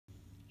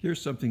Here's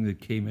something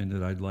that came in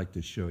that I'd like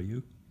to show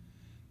you.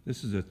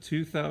 This is a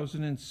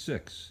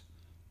 2006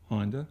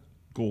 Honda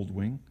Gold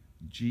Wing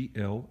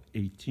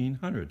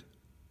GL1800.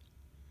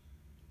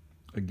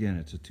 Again,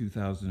 it's a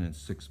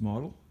 2006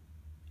 model.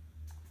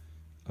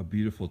 A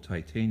beautiful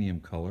titanium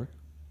color.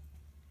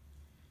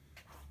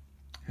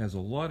 Has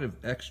a lot of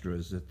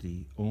extras that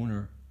the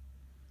owner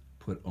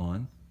put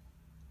on.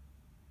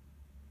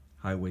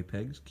 Highway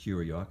pegs,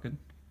 Kuryokin.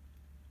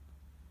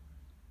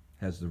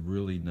 Has the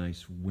really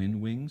nice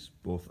WindWings,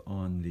 both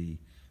on the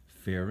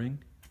fairing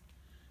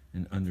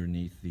and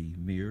underneath the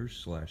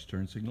mirrors /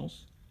 turn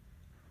signals.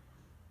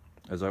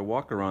 As I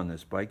walk around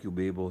this bike, you'll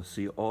be able to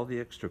see all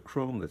the extra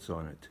chrome that's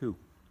on it too.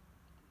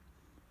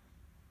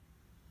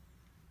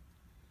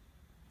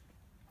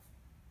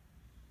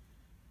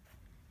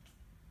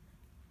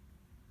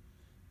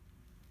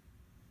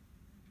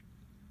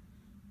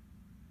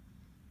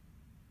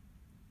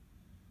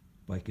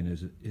 Bike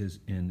is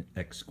in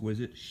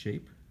exquisite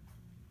shape.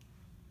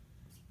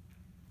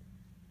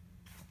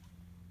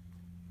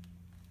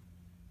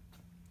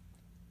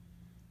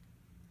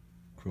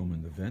 Chrome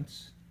in the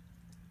vents.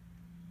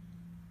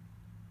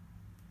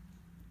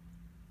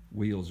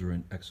 Wheels are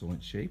in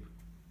excellent shape.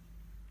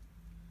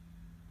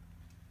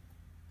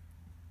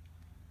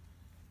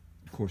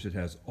 Of course, it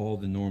has all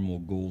the normal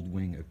Gold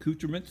Wing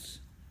accoutrements.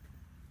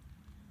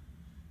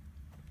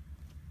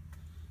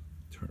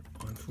 Turn it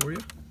on for you.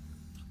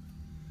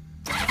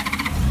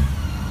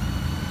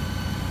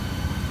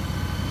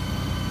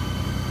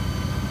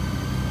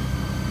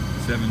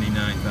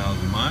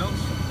 79,000 miles.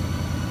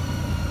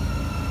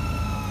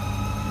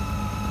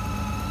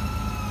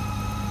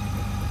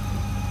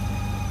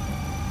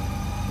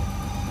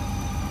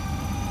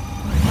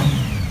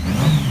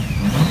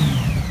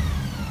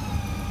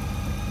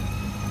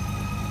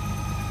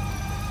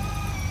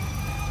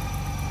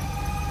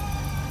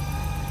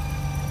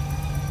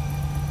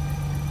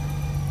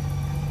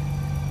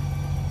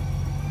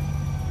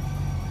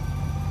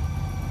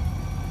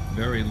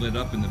 Very lit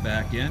up in the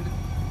back end.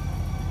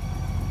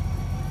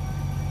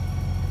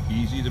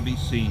 Easy to be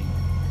seen.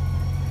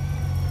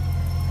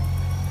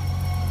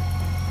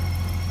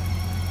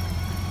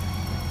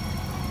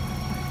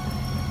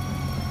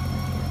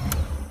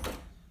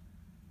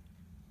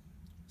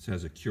 This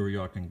has a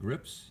Kuryokin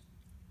grips,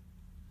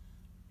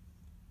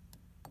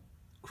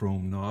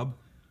 chrome knob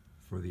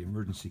for the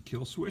emergency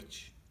kill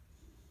switch,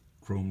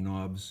 chrome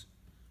knobs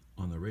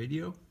on the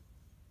radio.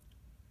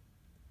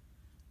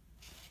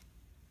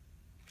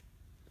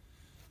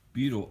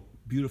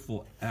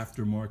 Beautiful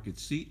aftermarket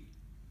seat.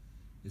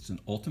 It's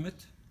an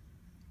Ultimate.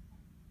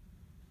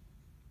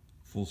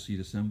 Full seat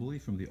assembly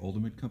from the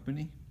Ultimate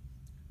company.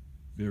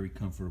 Very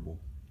comfortable.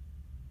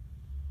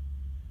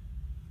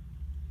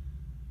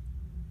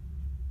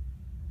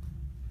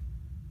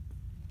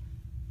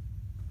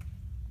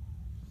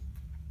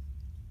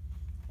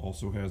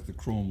 Also has the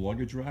chrome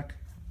luggage rack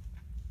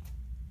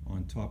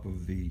on top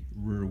of the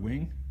rear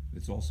wing.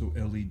 It's also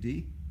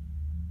LED.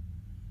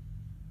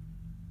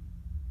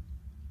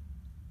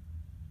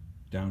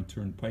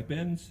 Downturned pipe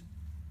ends.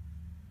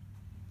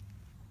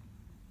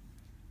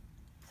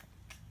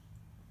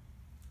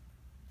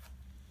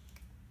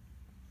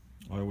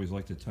 I always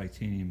like the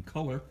titanium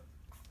color.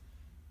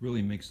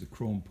 Really makes the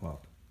chrome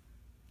pop.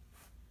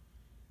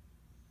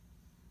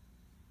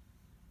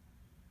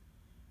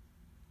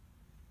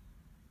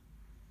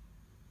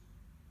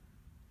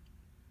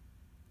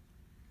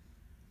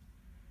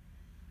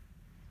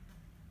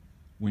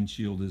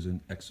 Windshield is in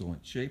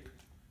excellent shape.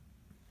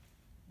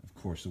 Of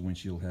course, the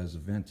windshield has a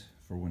vent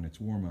for when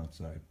it's warm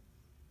outside.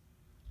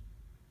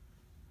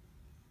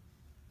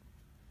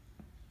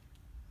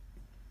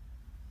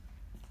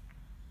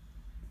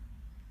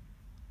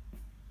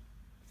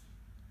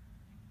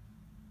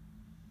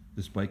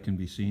 This bike can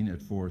be seen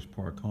at Forest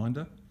Park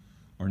Honda.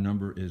 Our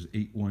number is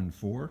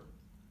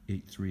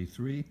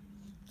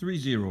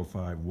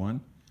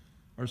 814-833-3051.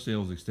 Our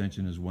sales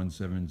extension is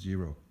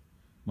 170.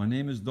 My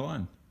name is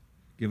Don.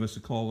 Give us a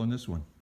call on this one.